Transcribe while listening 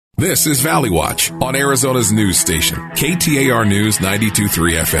This is Valley Watch on Arizona's news station, KTAR News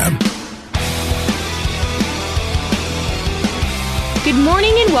 92.3 FM. Good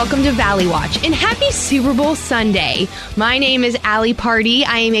morning and welcome to Valley Watch and happy Super Bowl Sunday. My name is Ali Pardi.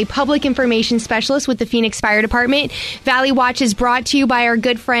 I am a public information specialist with the Phoenix Fire Department. Valley Watch is brought to you by our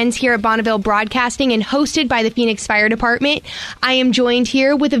good friends here at Bonneville Broadcasting and hosted by the Phoenix Fire Department. I am joined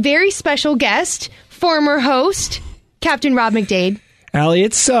here with a very special guest, former host, Captain Rob McDade. Allie,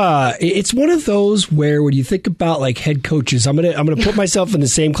 it's one of those where when you think about like head coaches, I'm gonna put myself in the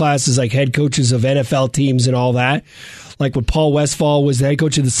same class as like head coaches of NFL teams and all that. Like when Paul Westphal was the head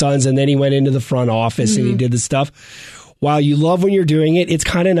coach of the Suns, and then he went into the front office and he did the stuff. While you love when you're doing it, it's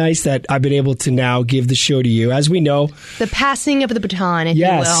kind of nice that I've been able to now give the show to you. As we know, the passing of the baton, if you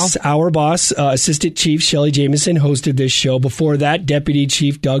will. Yes, our boss, Assistant Chief Shelly Jamison, hosted this show. Before that, Deputy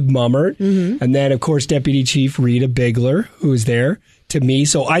Chief Doug Mummert, and then, of course, Deputy Chief Rita Bigler, who was there to me.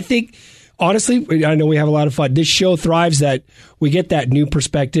 So I think, honestly, I know we have a lot of fun. This show thrives that we get that new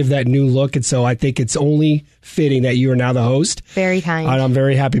perspective, that new look, and so I think it's only fitting that you are now the host. Very kind. And I'm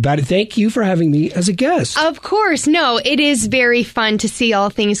very happy about it. Thank you for having me as a guest. Of course. No, it is very fun to see all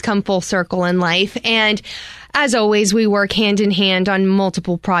things come full circle in life. And as always, we work hand in hand on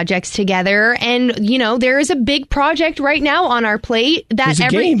multiple projects together. And, you know, there is a big project right now on our plate that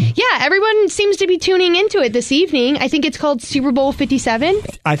everyone seems to be tuning into it this evening. I think it's called Super Bowl 57.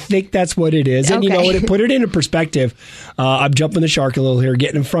 I think that's what it is. And, you know, to put it into perspective, I'm jumping the shark a little here,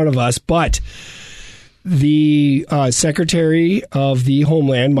 getting in front of us, but the Secretary of the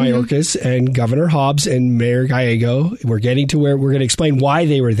Homeland, Mayorkas, and Governor Hobbs and Mayor Gallego, we're getting to where we're going to explain why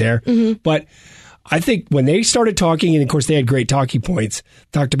they were there. But I think when they started talking, and of course they had great talking points,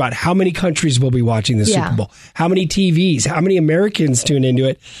 talked about how many countries will be watching the Super Bowl, how many TVs, how many Americans tune into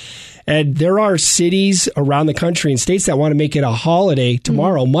it. And there are cities around the country and states that want to make it a holiday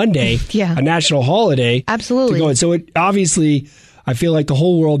tomorrow, Monday, a national holiday. Absolutely. To go in. So it obviously, I feel like the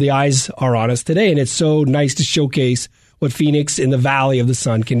whole world, the eyes are on us today, and it's so nice to showcase what Phoenix in the Valley of the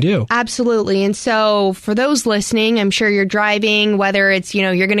Sun can do. Absolutely. And so for those listening, I'm sure you're driving, whether it's, you know,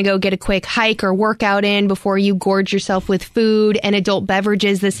 you're going to go get a quick hike or workout in before you gorge yourself with food and adult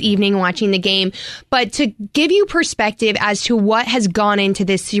beverages this evening watching the game. But to give you perspective as to what has gone into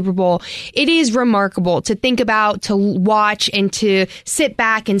this Super Bowl, it is remarkable to think about, to watch, and to sit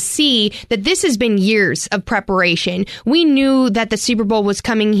back and see that this has been years of preparation. We knew that the Super Bowl was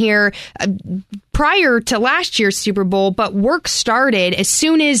coming here prior to last year's Super Bowl, but work started as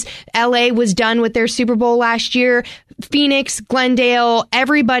soon as LA was done with their Super Bowl last year. Phoenix, Glendale,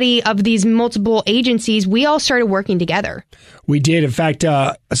 everybody of these multiple agencies, we all started working together. We did. In fact, you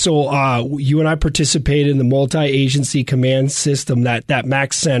and I participated in the multi-agency command system, that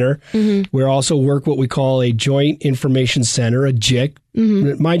MAX Center. We also work what we call a Joint Information Center, a JIC.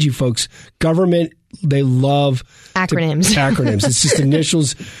 Mind you, folks, government, they love acronyms. It's just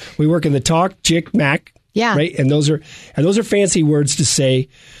initials. We work in the talk, JIC, MAC. Yeah. Right. And those are fancy words to say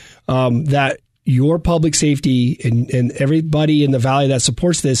that your public safety and everybody in the Valley that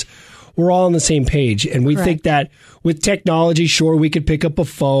supports this, we're all on the same page. And we think that with technology, sure, we could pick up a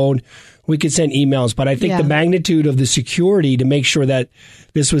phone, we could send emails, but I think the magnitude of the security to make sure that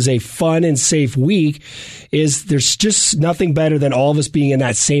this was a fun and safe week is there's just nothing better than all of us being in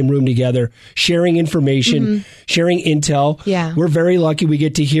that same room together, sharing information, sharing intel. Yeah. We're very lucky we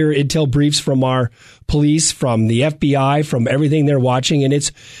get to hear intel briefs from our police, from the FBI, from everything they're watching. And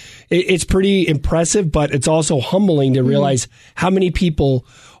it's pretty impressive, but it's also humbling to realize how many people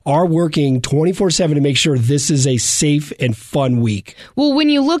are working 24/7 to make sure this is a safe and fun week. Well, when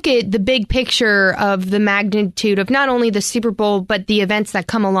you look at the big picture of the magnitude of not only the Super Bowl, but the events that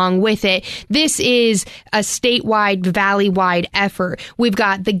come along with it, this is a statewide, valley-wide effort. We've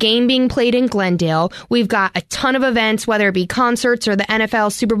got the game being played in Glendale. We've got a ton of events, whether it be concerts or the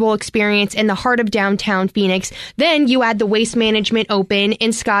NFL Super Bowl experience in the heart of downtown Phoenix. Then you add the Waste Management Open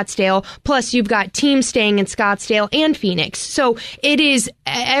in Scottsdale, plus you've got teams staying in Scottsdale and Phoenix. So it is,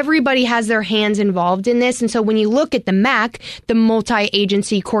 everybody has their hands involved in this. And so when you look at the MAC, the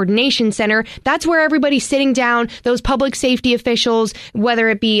Multi-Agency Coordination Center, that's where everybody's sitting down, those public safety officials, whether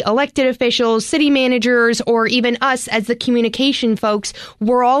it be elected officials, city managers, or even us as the communication folks,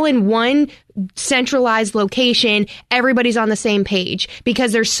 we're all in one centralized location. Everybody's on the same page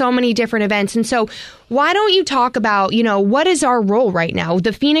because there's so many different events. And so why don't you talk about, you know, what is our role right now?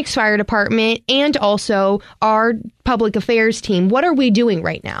 The Phoenix Fire Department and also our public affairs team. What are we doing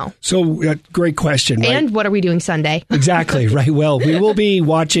right now? So great question. Right? And what are we doing Sunday? Exactly. Right. Well, we will be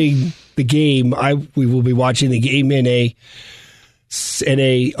watching the game. We will be watching the game in a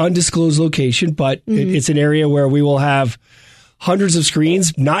undisclosed location, but it's an area where we will have hundreds of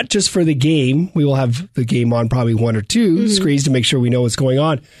screens, not just for the game. We will have the game on probably one or two screens to make sure we know what's going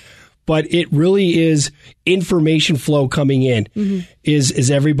on. But it really is information flow coming in. Is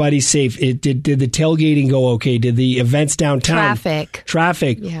everybody safe? Did the tailgating go okay? Did the events downtown?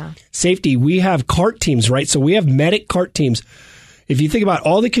 Traffic. Yeah. Safety. We have cart teams, right? So we have medic cart teams. If you think about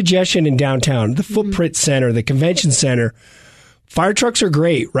all the congestion in downtown, the footprint center, the convention center, fire trucks are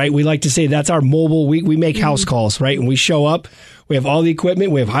great, right? We like to say that's our mobile. We make house calls, right? And we show up. We have all the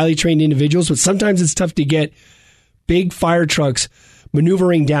equipment. We have highly trained individuals, but sometimes it's tough to get big fire trucks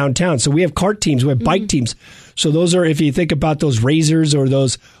maneuvering downtown. So we have cart teams, we have bike teams. So those are, if you think about those razors or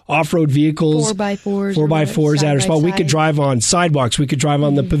those off-road vehicles, 4x4s that are small, we could drive on sidewalks, we could drive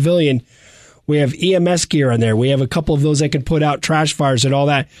on the pavilion. We have EMS gear on there. We have a couple of those that can put out trash fires and all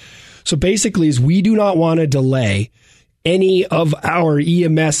that. So basically, is we do not want to delay any of our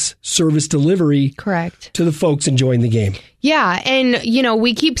EMS service delivery to the folks enjoying the game. Yeah, and,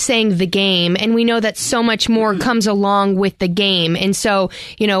 we keep saying the game, and we know that so much more comes along with the game. And so,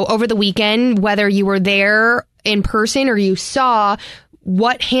 over the weekend, whether you were there in person or you saw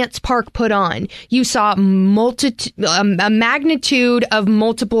what Hants Park put on, you saw a magnitude of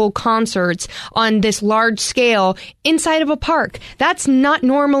multiple concerts on this large scale inside of a park. That's not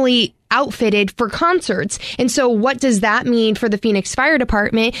normally outfitted for concerts. And so what does that mean for the Phoenix Fire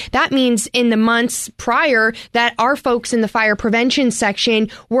Department? That means in the months prior that our folks in the fire prevention section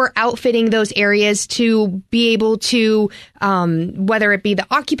were outfitting those areas to be able to, whether it be the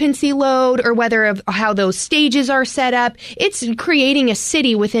occupancy load or whether of how those stages are set up, it's creating a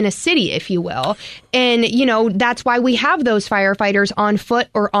city within a city, if you will. And, that's why we have those firefighters on foot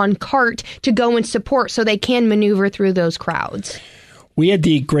or on cart to go and support so they can maneuver through those crowds. We had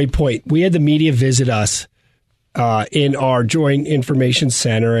the great point. We had the media visit us in our Joint Information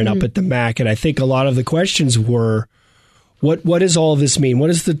Center and up at the MAC. And I think a lot of the questions were, what does all this mean? What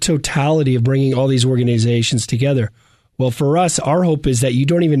is the totality of bringing all these organizations together? Well, for us, our hope is that you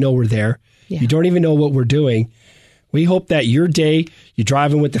don't even know we're there. Yeah. You don't even know what we're doing. We hope that your day, you're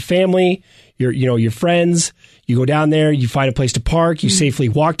driving with the family, your friends, you go down there, you find a place to park, you safely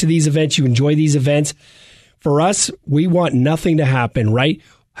walk to these events, you enjoy these events. For us, we want nothing to happen, right?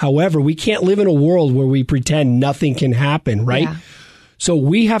 However, we can't live in a world where we pretend nothing can happen, right? Yeah. So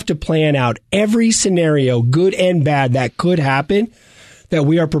we have to plan out every scenario, good and bad, that could happen, that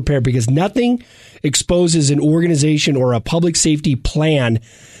we are prepared, because nothing exposes an organization or a public safety plan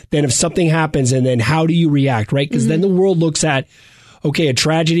than if something happens and then how do you react, right? Because then the world looks at, okay, a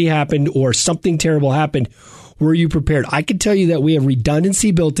tragedy happened or something terrible happened. Were you prepared? I can tell you that we have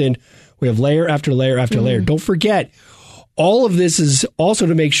redundancy built in. We have layer after layer after layer. Don't forget, all of this is also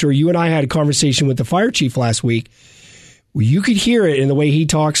to make sure. You and I had a conversation with the fire chief last week. You could hear it in the way he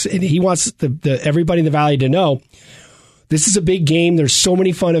talks, and he wants everybody in the Valley to know this is a big game. There's so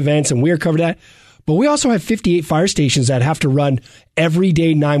many fun events, and we are covered that. But we also have 58 fire stations that have to run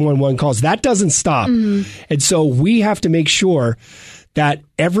everyday 911 calls. That doesn't stop. And so we have to make sure that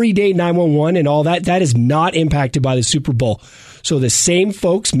everyday 911 and all that is not impacted by the Super Bowl. So the same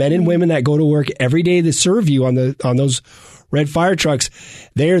folks, men and women that go to work every day to serve you on those red fire trucks,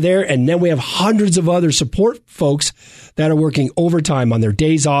 they're there. And then we have hundreds of other support folks that are working overtime on their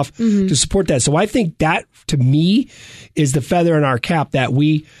days off to support that. So I think that, to me, is the feather in our cap, that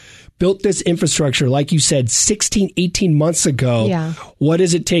we built this infrastructure, like you said, 16, 18 months ago. Yeah. What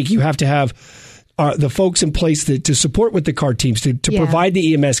does it take? You have to have the folks in place to support with the CAR teams, to provide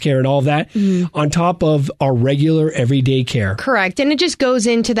the EMS care and all of that, on top of our regular everyday care. Correct. And it just goes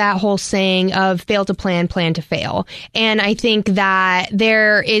into that whole saying of fail to plan, plan to fail. And I think that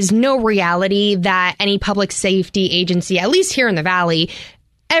there is no reality that any public safety agency, at least here in the Valley,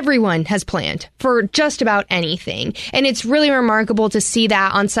 everyone has planned for just about anything. And it's really remarkable to see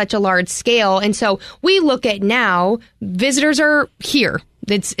that on such a large scale. And so we look at now, visitors are here.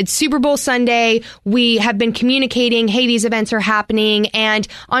 It's Super Bowl Sunday. We have been communicating, hey, these events are happening. And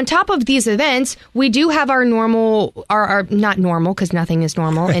on top of these events, we do have our normal, our not normal, because nothing is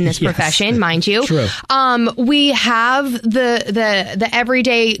normal in this profession, mind you. True. We have the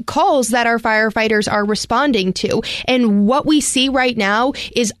everyday calls that our firefighters are responding to. And what we see right now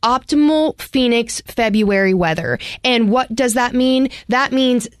is optimal Phoenix February weather. And what does that mean? That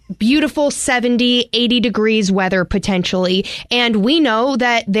means beautiful 70, 80 degrees weather potentially. And we know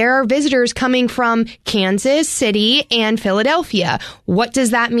that there are visitors coming from Kansas City and Philadelphia. What does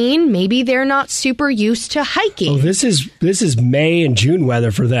that mean? Maybe they're not super used to hiking. Oh, this is May and June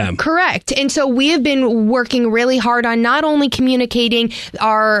weather for them. Correct. And so we have been working really hard on not only communicating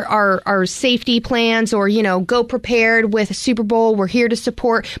our safety plans or, go prepared with Super Bowl, we're here to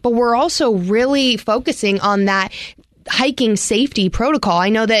support, but we're also really focusing on that hiking safety protocol? I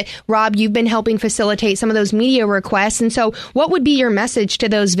know that, Rob, you've been helping facilitate some of those media requests. And so what would be your message to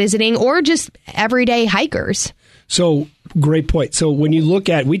those visiting or just everyday hikers? So great point. So when you look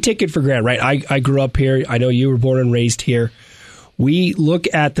at, we take it for granted, right? I grew up here. I know you were born and raised here. We look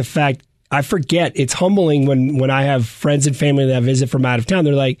at the fact, I forget, it's humbling when I have friends and family that visit from out of town.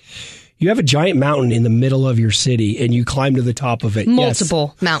 They're like, you have a giant mountain in the middle of your city and you climb to the top of it.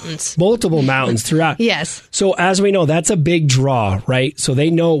 Multiple mountains. Multiple mountains throughout. Yes. So as we know, that's a big draw, right? So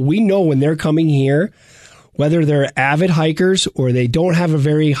we know when they're coming here, whether they're avid hikers or they don't have a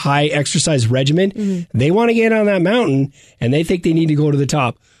very high exercise regimen, they want to get on that mountain and they think they need to go to the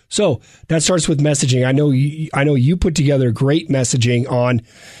top. So that starts with messaging. I know you put together great messaging on,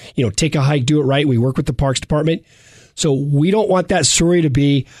 take a hike, do it right. We work with the Parks Department. So we don't want that story to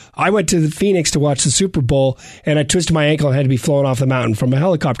be, I went to Phoenix to watch the Super Bowl and I twisted my ankle and had to be flown off the mountain from a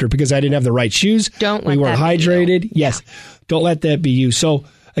helicopter because I didn't have the right shoes. We weren't hydrated. Yes. Don't let that be you. So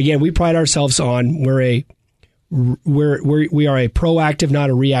again, we pride ourselves on we are a proactive, not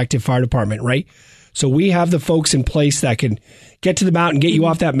a reactive fire department, right? So we have the folks in place that can get to the mountain, get you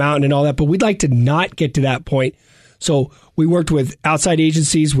off that mountain and all that, but we'd like to not get to that point. So we worked with outside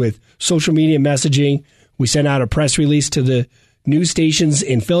agencies with social media messaging. We sent out a press release to the news stations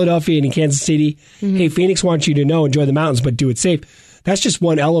in Philadelphia and in Kansas City. Hey, Phoenix wants you to know, enjoy the mountains, but do it safe. That's just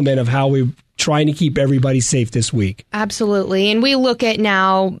one element of how we're trying to keep everybody safe this week. Absolutely. And we look at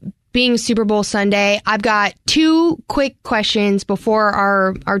now being Super Bowl Sunday. I've got two quick questions before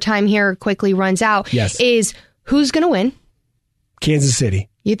our time here quickly runs out. Yes. Is who's going to win? Kansas City.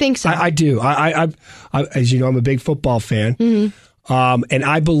 You think so? I do. I as you know, I'm a big football fan. And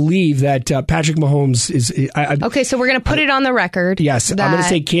I believe that Patrick Mahomes is... okay, so we're going to put it on the record. Yes, I'm going to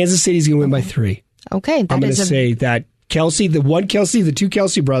say Kansas City's going to win by 3. Okay. I'm going to say that Kelsey, the two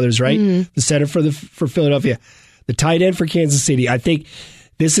Kelsey brothers, right? The center for Philadelphia, the tight end for Kansas City. I think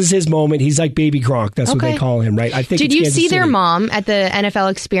this is his moment. He's like baby Gronk. That's what they call him, right? I think. Did you Kansas see City. Their mom at the NFL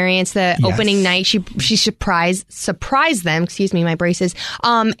Experience, the opening night? She surprised them. Excuse me, my braces.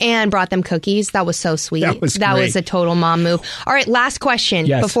 And brought them cookies. That was so sweet. That was a total mom move. All right, last question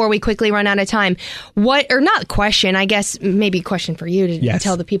before we quickly run out of time. Not question? I guess maybe a question for you to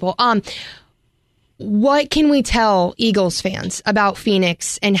tell the people. What can we tell Eagles fans about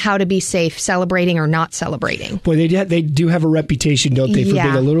Phoenix and how to be safe celebrating or not celebrating? Boy, they do have a reputation, don't they, for being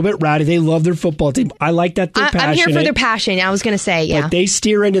a little bit rowdy. They love their football team. I like that they're passionate. I'm here for their passion. I was going to say, But they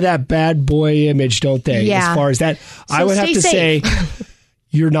steer into that bad boy image, don't they? Yeah. As far as that, So I would have to say,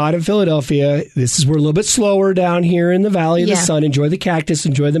 you're not in Philadelphia. We're a little bit slower down here in the Valley of the Sun. Enjoy the cactus,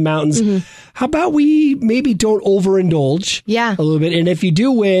 enjoy the mountains. How about we maybe don't overindulge a little bit? And if you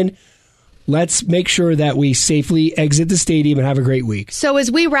do win, let's make sure that we safely exit the stadium and have a great week. So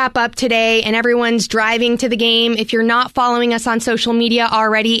as we wrap up today and everyone's driving to the game, if you're not following us on social media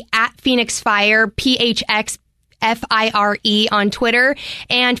already, at Phoenix Fire, PHXFIRE on Twitter,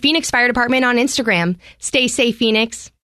 and Phoenix Fire Department on Instagram. Stay safe, Phoenix.